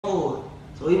boy.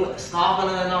 So he went to stalking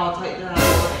her and all type that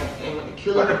and went to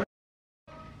kill her.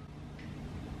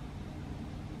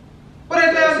 What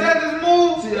that damn guy just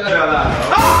moved? See,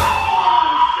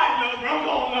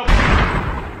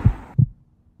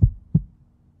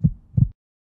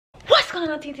 What's going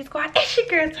on, TT Squad? It's your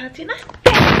girl Tati, and I'm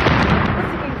back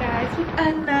once again, guys, with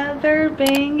another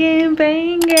banging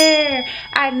banger.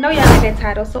 I know y'all like that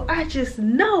title, so I just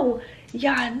know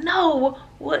y'all know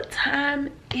what time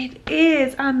it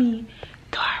is. I mean,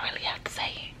 do I really have to say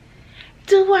it?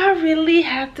 Do I really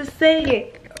have to say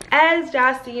it? As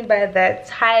y'all seen by that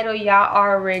title, y'all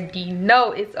already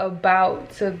know it's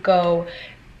about to go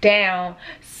down.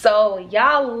 So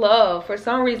y'all love, for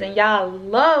some reason, y'all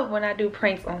love when I do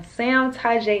pranks on Stalk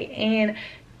Tyjae and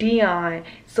Dion.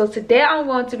 So today I'm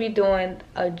going to be doing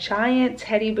a giant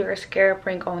teddy bear scare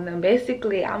prank on them.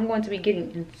 Basically, I'm going to be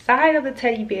getting inside of the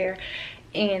teddy bear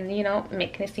and, you know,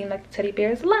 making it seem like the teddy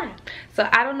bear is alive. So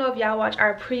I don't know if y'all watched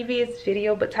our previous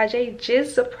video, but Tyjae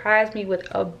just surprised me with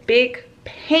a big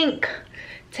pink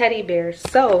teddy bear.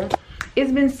 So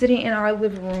it's been sitting in our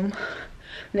living room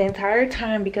the entire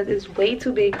time because it's way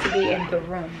too big to be in the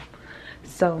room.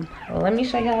 So let me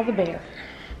show y'all the bear.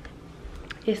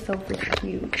 It's so freaking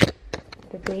huge.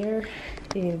 The bear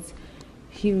is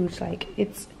huge. Like,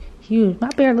 it's huge. My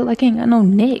bear look like he ain't got no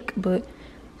neck, but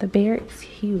the bear is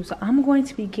huge. So I'm going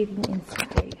to be getting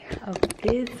inside of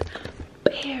this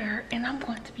bear and I'm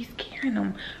going to be scaring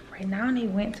them. Right now they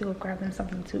went to go grab them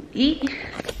something to eat.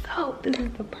 So this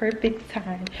is the perfect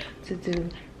time to do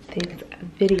this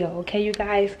video, okay, you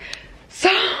guys? So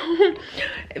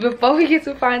before we get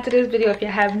too far into this video, if you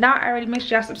have not already, make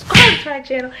sure y'all subscribe to our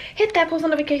channel, hit that post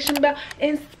notification bell,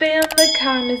 and spam the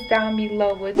comments down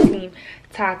below with Team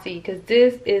Tati, because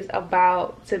this is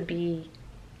about to be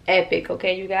epic,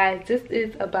 okay, you guys? This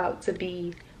is about to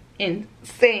be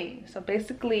insane. So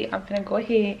basically, I'm gonna go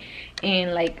ahead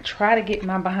and like try to get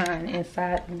my behind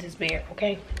inside this bear,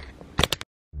 okay?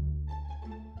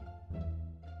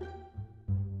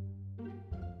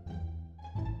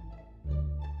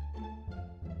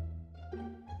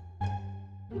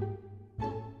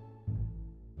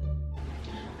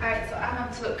 Alright, so I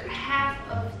done took half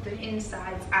of the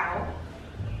insides out.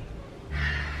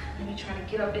 Let me try to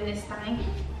get up in this thing.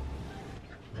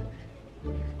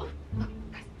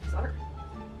 Sorry.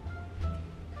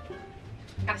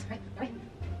 Guys, right?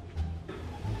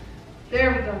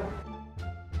 There we go.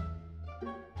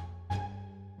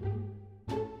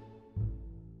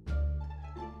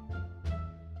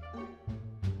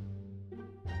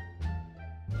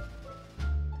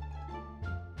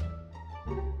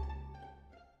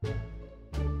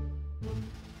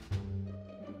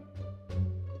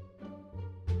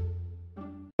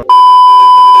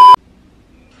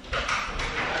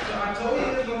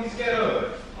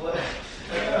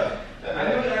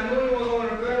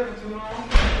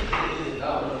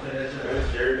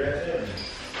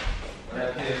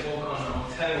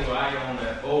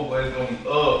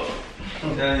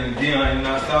 Telling you, Dion, you're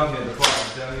not stopping at the park.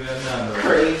 I'm telling you that now, though.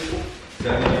 crazy.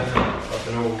 Telling you that now.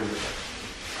 Fucking over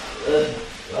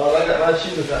with. Oh, I got my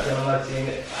shoes out there on my team.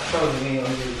 I told you we ain't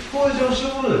gonna do it. Who is your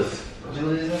shooters?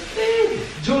 Julius and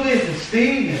Steve. Julius and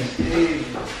Steve. Steve.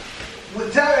 Well,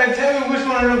 tell me which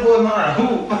one of them boys mine. Who?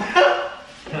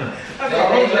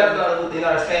 They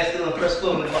gotta stand still and press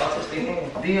foot when the ball touch their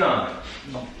hand. Dion.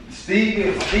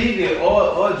 Steve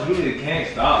or Julius can't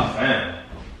stop, fam.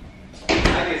 I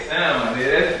get Sam out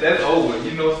there. That's over.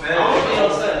 You know Sam. I don't know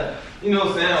what I'm saying. You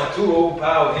know Sam too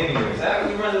overpowered anyway.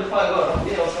 Exactly. You run to the fight, go.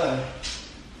 You know what I'm saying.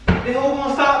 Then who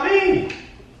gonna stop me?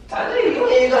 Tati, you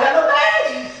ain't gonna have no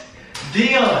badges.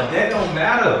 Dion, that don't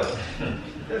matter.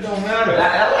 That don't matter.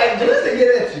 I like Julius to get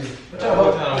at you. What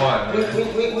y'all trying to watch, man?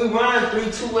 We run 3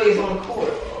 2-ways on the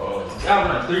court. Y'all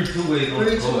run 3 2-ways on the court.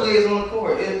 3 2-ways on the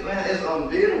court. It's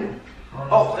unbeatable.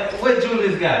 Oh, what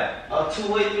Julius got? A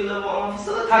 2-way 3-level on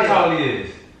facility. How tall he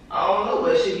is? I don't know,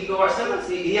 but shit, he go our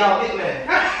 70. He all big man.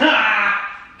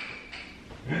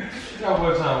 Y'all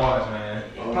boy trying to watch, man.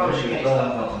 Promise you can't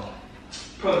stop him.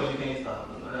 Promise you can't stop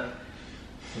him, man.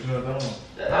 What you doing?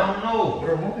 I don't know.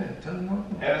 Bro, tell me more.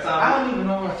 Every time I don't even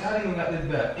know why Tati even got this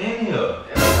back in here.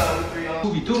 Every time we 3 on.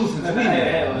 Scooby-Doo since we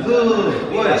there.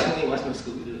 Look, What? watch me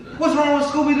Scooby-Doo. What's wrong with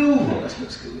Scooby-Doo? Watch me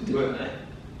Scooby-Doo, man.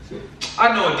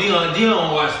 I know Dion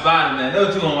don't watch Spider-Man. Know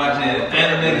what you gonna watch that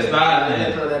animated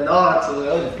Spider-Man. Put that Nard to it.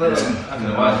 I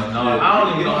can watch it. No, I don't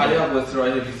even know how y'all boys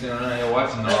right here be sitting around here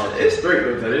watching Nard. It's straight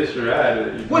though, Ted. It's straight. I had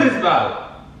it. What is it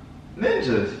about?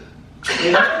 Ninjas.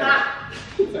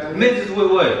 Ninjas with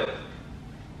what?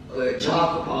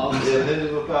 Chocolate balls. Yeah,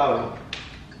 ninjas with power.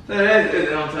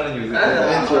 That's I'm telling you.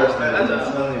 That's interesting. I'm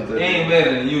telling you. He ain't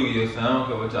better than you, son. I don't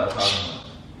care what y'all talking about.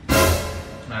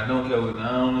 I don't care what,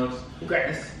 I don't know.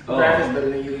 Graphics better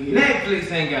than you.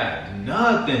 Netflix ain't got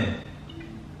nothing.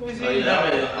 Let me see. I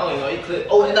don't know. You click.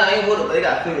 Oh, and I ain't Hulu, but they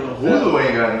got Hulu. Hulu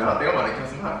ain't got enough. I think I'm about to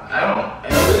cancel my account. I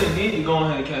really need to go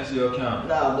ahead and cancel your account.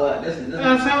 Nah, but this is. You know what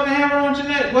I'm saying? What the hell wrong with your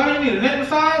neck? Why you need a neck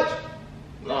massage?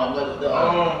 Nah, but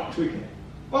the tweaking.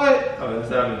 What? Oh, that's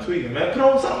not been tweaking, man. Put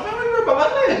on something, man. What you worry about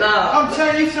my neck? Nah, I'm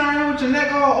telling you, sir, with your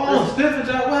neck all on stiff and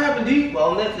jaw. What happened, D? But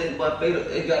on Netflix, but Fatal,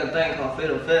 it got a thing called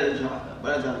Fatal Affair.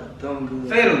 But I got a dumb good.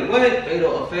 Fatal what?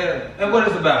 Fatal Affair. And what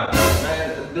is it about?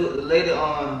 Man, the lady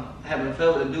having an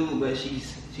affair with a dude, but she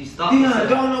stopped. Dion,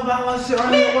 don't know about my shit.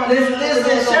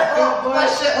 Listen, shut up. My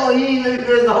shit. Oh, you ain't let me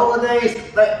finish the whole day.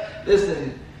 Like,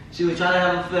 listen, she was trying to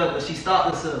have an affair, but she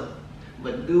stopped herself.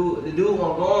 But the dude wasn't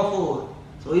going for it.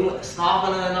 So he went to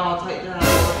stalking her and all type down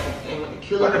and went to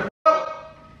kill her.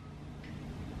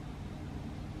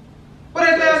 What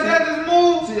is that? That just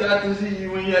moved? See, I can see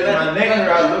you when you had my neck hurt.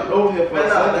 I looked over here for a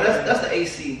second. That's the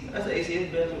AC. That's the AC.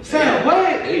 It's barely moving. Sam,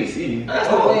 what? AC? That's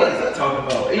What is that talking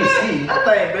about? AC? That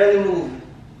thing barely moving.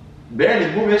 Barely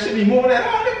moving. That should be moving that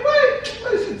hard.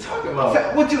 What is she talking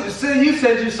about? What you said? You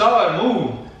said you saw it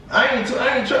move. I ain't tripping.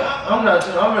 I'm not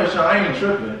tripping. I'm really sure I ain't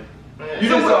tripping. You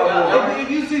So just saw it move. if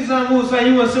you see something move, so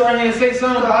you want to sit right here and say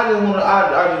something? I just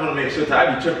wanna make sure that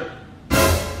I be tripping.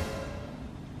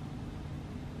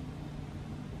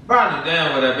 Probably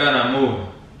down with that better not moving.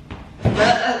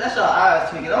 That's your eyes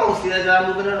tweaking. I don't see that guy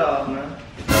moving at all, man.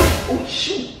 Oh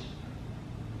shoot!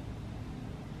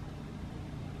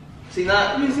 See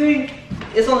now, You see?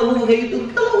 it's on the move here. You do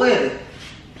the pillow with it.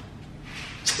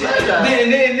 Then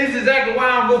this is exactly why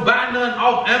I don't go buy nothing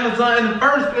off Amazon in the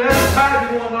first place. I'm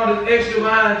tired of wanting all this extra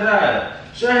behind time.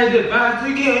 Sure, I ain't just buying so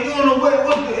you don't know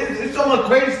it's so much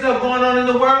crazy stuff going on in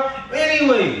the world.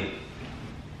 Anyway.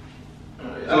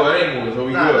 So it ain't moving, so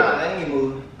we good. Nah, it ain't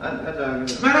moving. That's all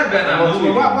good. Man, that bed not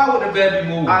moving. Why would the bed be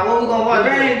moving? Alright, what we gonna watch? The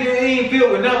bed ain't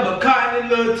filled with nothing but cotton and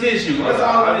little tissue. That's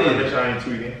all I it just make is. sure I ain't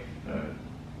tweaking.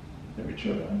 Let me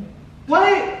tripping.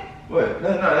 What? What? No,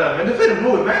 man. Just finna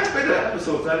move it, man. Spend that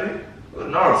episode, Tati.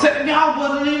 Naruto. Y'all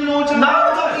wasn't even know what y'all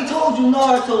Naruto, he told you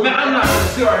Naruto. Man, I'm not gonna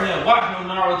sit right here and watch no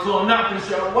Naruto. I'm not gonna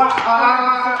sit and watch.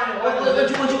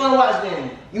 What you wanna watch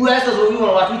then? You asked us what we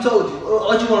wanna watch. We told you.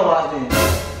 What you wanna watch then?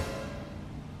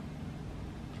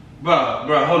 Bro,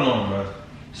 hold on, bro.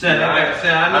 Sam, I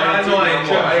know I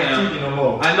ain't tweaking no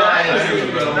more. I know I ain't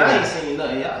tweaking no I more. ain't seen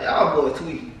nothing. Y'all boys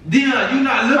tweaking. Dion, you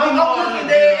not looking. I'm looking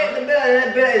there at the bed.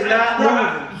 That bed is not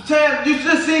moving. Sam, you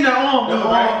just seen the arm. The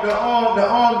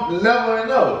arm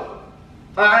leveling up.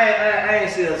 I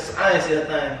ain't see a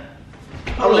thing.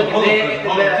 I'm looking there at the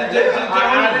bed.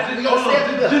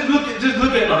 Just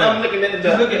look at the bell. I'm looking at the Just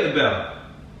bell. look at the bell.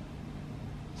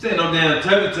 Say no damn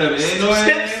tubby. Ain't no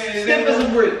Stiff as a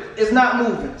brick. It's not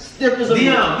moving. Stiff as a brick.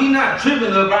 Dion, we not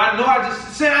tripping up. I know I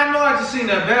just seen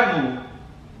that bell move.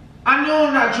 I know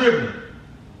I'm not tripping.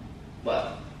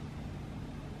 But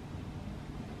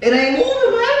it ain't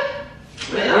moving, man.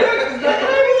 It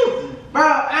ain't moving. Bro,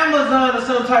 Amazon or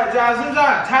some type job, some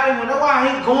type Tati one. That's why I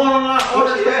hate going on all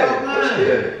that stuff,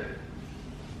 man.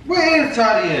 Where is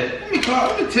Tati at? Let me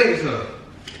text her.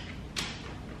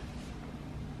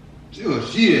 She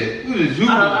was shit. Look at you. I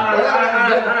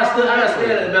stayed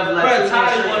at the bed for like Bro, 2 Tati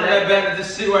minutes. wanted that back to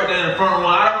just sit right there in the front room.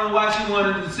 I don't know why she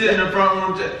wanted to sit in the front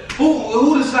room.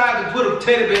 Who decided to put a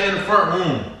teddy bear in the front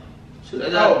room? I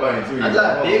got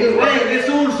big as Hey, as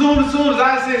soon as I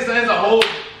said something, it's a whole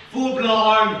full-blown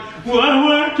argument.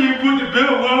 Why I can't put the bed?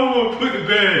 Why I want to put the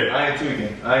bed? I ain't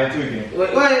tweaking. What?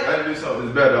 I gotta do something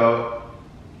that's better, dog.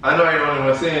 I know I ain't the only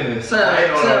one saying this. Son,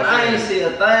 I ain't see a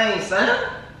thing, son.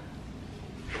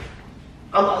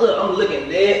 I'm looking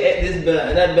dead at this bed,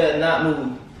 and that bed not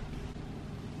moving.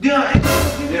 Yeah. Hey,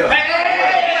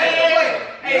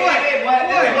 boy,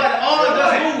 that arm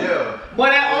just moved. Boy,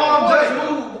 that arm just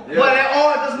moved. Boy, that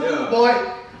arm just moved, boy.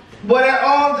 Boy, that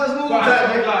arm just moved. Go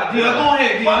ahead,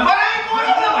 Dion. But I ain't going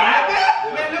over that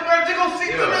bed. Man, little bro, just go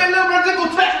see. Man, little bro, just go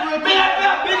touch real quick. Man,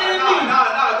 that bigger than me.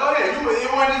 Nah, go ahead. You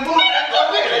want this movie?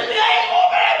 Bigger than me. I ain't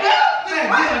moving that bed.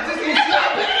 Man, just go see.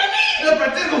 Little bro,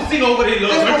 just go see over there,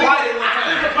 little bro.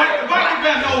 Bite the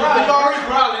bell over. You already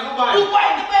growling. Nobody. Who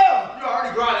biting the bell? You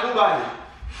already growling. Nobody.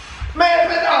 Man.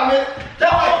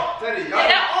 That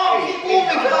arm keep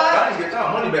moving, cuz. Y'all need to get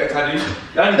y'all money back, Tati.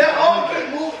 That arm keep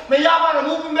moving. Man, y'all about to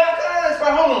move him back, cuz. Bro,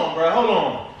 hold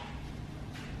on.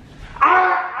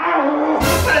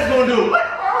 What's that gonna do? What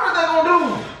is that gonna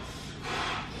do?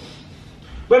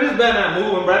 But this bed not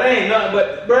moving, bro. That ain't nothing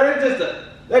but, bro,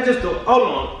 that's just a, hold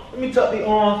on. Let me tuck the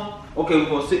arms. Okay, we're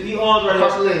gonna sit the arms right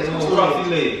Cross here. the legs. Cross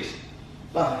the legs.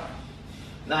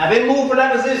 Now, if it move from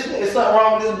that position, it's something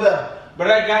wrong with this bell. But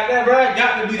I got that, bro. I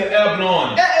got to be the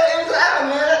abalone. Yeah, it was an apple,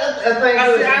 man. That thing I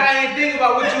good. said, I ain't think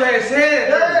about what you had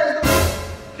said.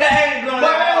 That ain't blowing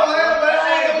But that.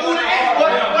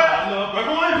 Bro,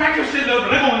 go ahead and pack your shit up.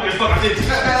 Let's go and get fuck. I did.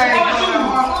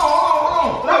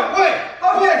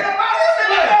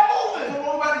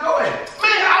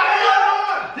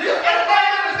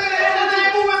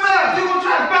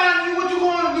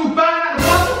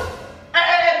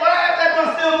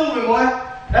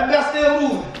 That bell still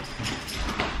moving.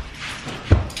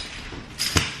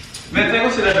 Man, take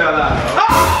a shit at that line, bro.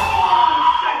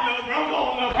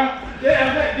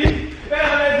 Yeah, that deep.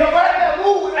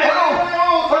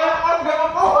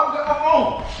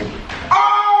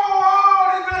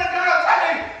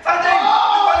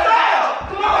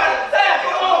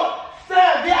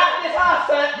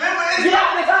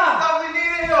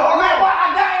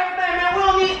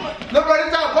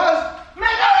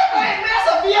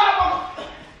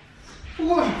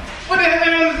 What the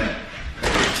hell is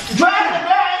it? Driving the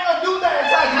bell ain't gonna do nothing,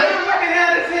 Tati. What the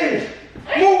hell is this?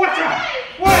 Move, watch out.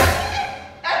 What?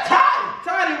 That's Tati.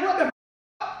 Tati, what the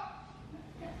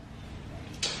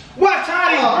What,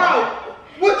 Tati, bro?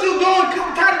 What you doing?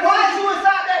 Tati, Why is you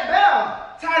inside that bell?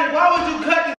 Tati, why would you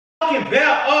cut this fucking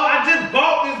bell? Oh, I just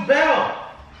bought this bell.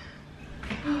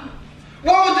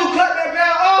 Why would you cut that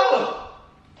bell off?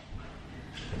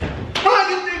 Why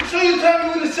you think? So you tell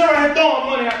me we just sit around here throwing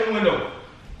money out the window?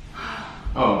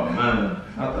 Oh man,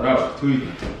 I thought I was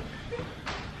tweaking.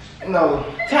 No.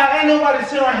 Tati, ain't nobody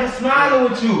sitting around here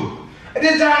smiling with you.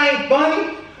 This guy ain't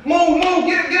funny. Move,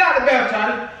 get out the bell,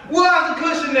 Tati. Where's the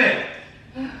cushion at?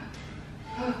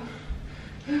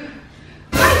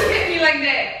 Why you hit me like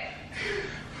that?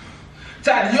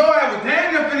 Tati, your ass was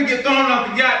damn near finna get thrown off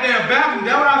the goddamn balcony.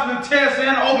 That's what I was finna tell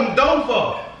Santa to open the door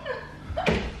for.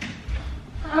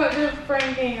 I was just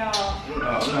pranking y'all.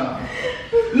 No.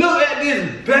 Look at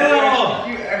this bell.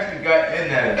 You actually got in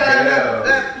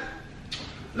that.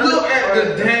 Look at the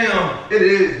damn. It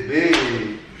is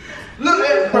big. Look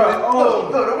at bro.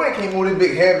 Look, the wind can't move this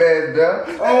big heavy ass bell.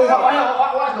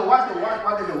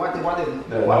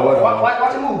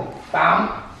 Watch it move.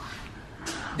 Bam.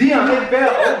 Dion, that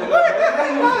bell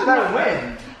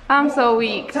open. I'm so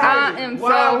weak. I am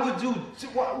Why so. would you,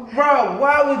 bro?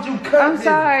 Why would you cut I'm this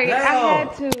sorry. bell? I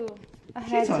had to. I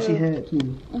had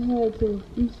to.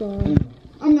 I'm sorry.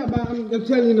 I'm not buying, I'm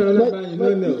telling you, no, I'm not buying you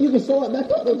nothing else. You can sew it back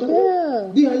up, though.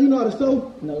 Yeah. Dion, you know how to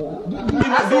sew? No,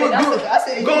 I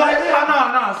said, Go ahead,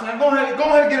 no, son. Go ahead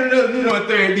and get a little needle and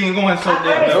thread, then go ahead and sew that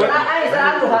bell. I ain't said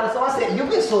I know how to sew. I said you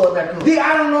can sew it back up. D,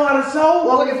 I don't know how to sew.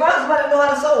 Well, we can find somebody that know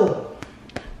how to sew.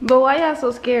 But why y'all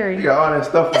so scary? You got all that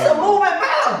stuff It's a on. moving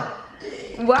bell.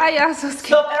 Why y'all so scared?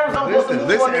 Stuff Arizona supposed to move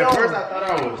Listen, on their at first own. I thought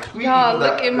I was tweaking. Y'all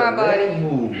look at my body.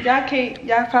 Move.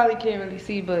 Y'all probably can't really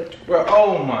see, but Bro,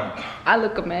 oh my. I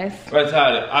look a mess. Right,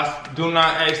 Tyler, do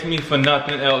not ask me for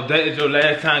nothing else. That is your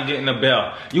last time getting a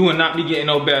bell. You will not be getting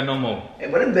no bell no more. Hey,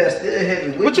 but the bell still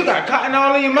heavy. What you got, cotton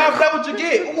all in your mouth? That's what you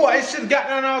get. Boy, it shit got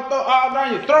down all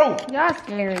down your throat. Y'all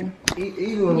scary.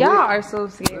 Even Y'all are so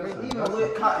scary. Even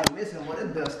with cotton missing, but this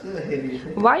bell still heavy.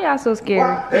 Why y'all so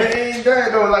scary? It ain't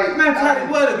that though, like, Man, Tyler,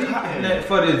 what a cotton that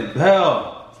for this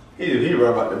bell? he worried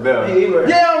about the bell.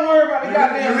 Yeah, I'm worried about the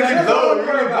goddamn You bell. really That's what I'm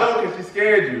worried blow about. because she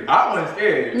scared you. I wasn't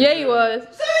scared. Yeah, you was.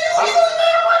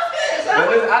 But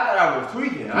listen, I thought I was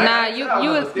tweaking. Nah, you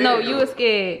was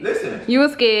scared. Listen. You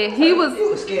was scared. He was. You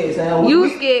was scared, Sam. You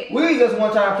was scared. We just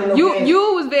one time play no games.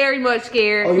 You was very much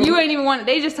scared. Oh, you ain't even want.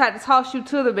 They just tried to toss you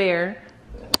to the bear.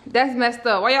 That's messed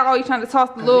up. Why y'all always trying to toss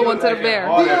the little one to the bear?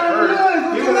 He was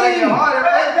acting hard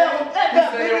at first. That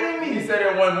bell bigger than me. He said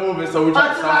it wasn't moving, so we tried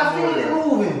to Until I stop seen it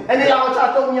moving. moving. And then y'all try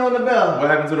to throw me on the bell. What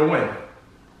happened to the wind?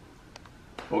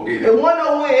 Okay. It wasn't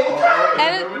no way. It was time.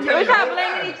 And we try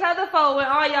blaming each other for when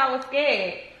all y'all was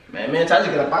scared. Man, try to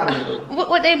get up out of here.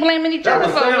 What they blaming each other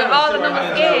for when all of them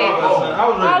was scared? I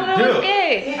was All of ready them to was dip.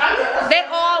 scared. They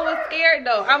all was scared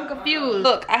though. I'm confused.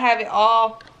 Look, I have it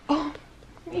all.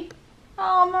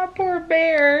 Oh, my poor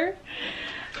bear.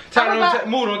 Tyler,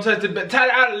 don't touch the bell.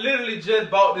 Tyler, I literally just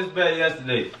bought this bell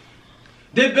yesterday.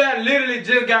 This bell literally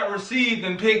just got received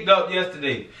and picked up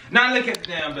yesterday. Now look at the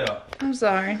damn bell. I'm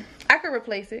sorry. I could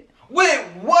replace it. Wait.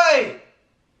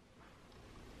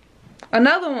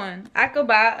 Another one. I could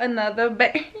buy another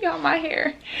bear. Y'all, my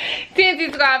hair.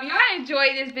 TNT Squad, if y'all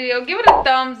enjoyed this video, give it a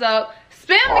thumbs up.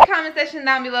 Spam the comment section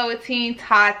down below with Team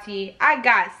Tati. I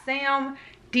got Sam,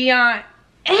 Dion,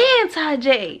 and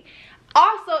Tyjae.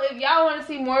 Also, if y'all want to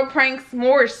see more pranks,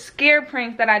 more scare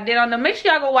pranks that I did on them, make sure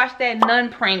y'all go watch that nun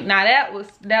prank. Now that was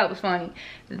funny.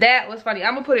 That was funny.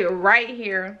 I'm gonna put it right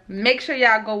here. Make sure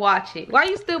y'all go watch it. Why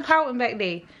you still pouting back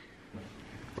there?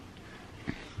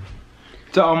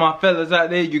 To all my fellas out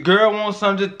there, your girl wants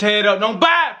something, just tear it up. Don't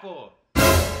buy it for her.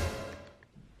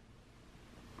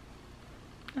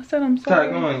 I said I'm sorry.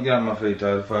 Ty, go on and get out of my face,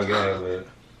 Ty. Before I get out of it.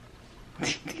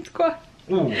 TNT Squad.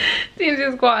 Ooh.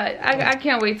 TNT Squad. I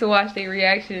can't wait to watch their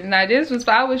reaction. Now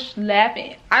I was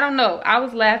laughing. I don't know. I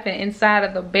was laughing inside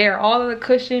of the bear. All of the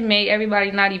cushion made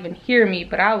everybody not even hear me,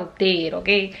 but I was dead,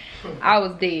 okay? I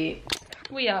was dead.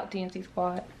 We out, TNT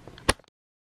Squad.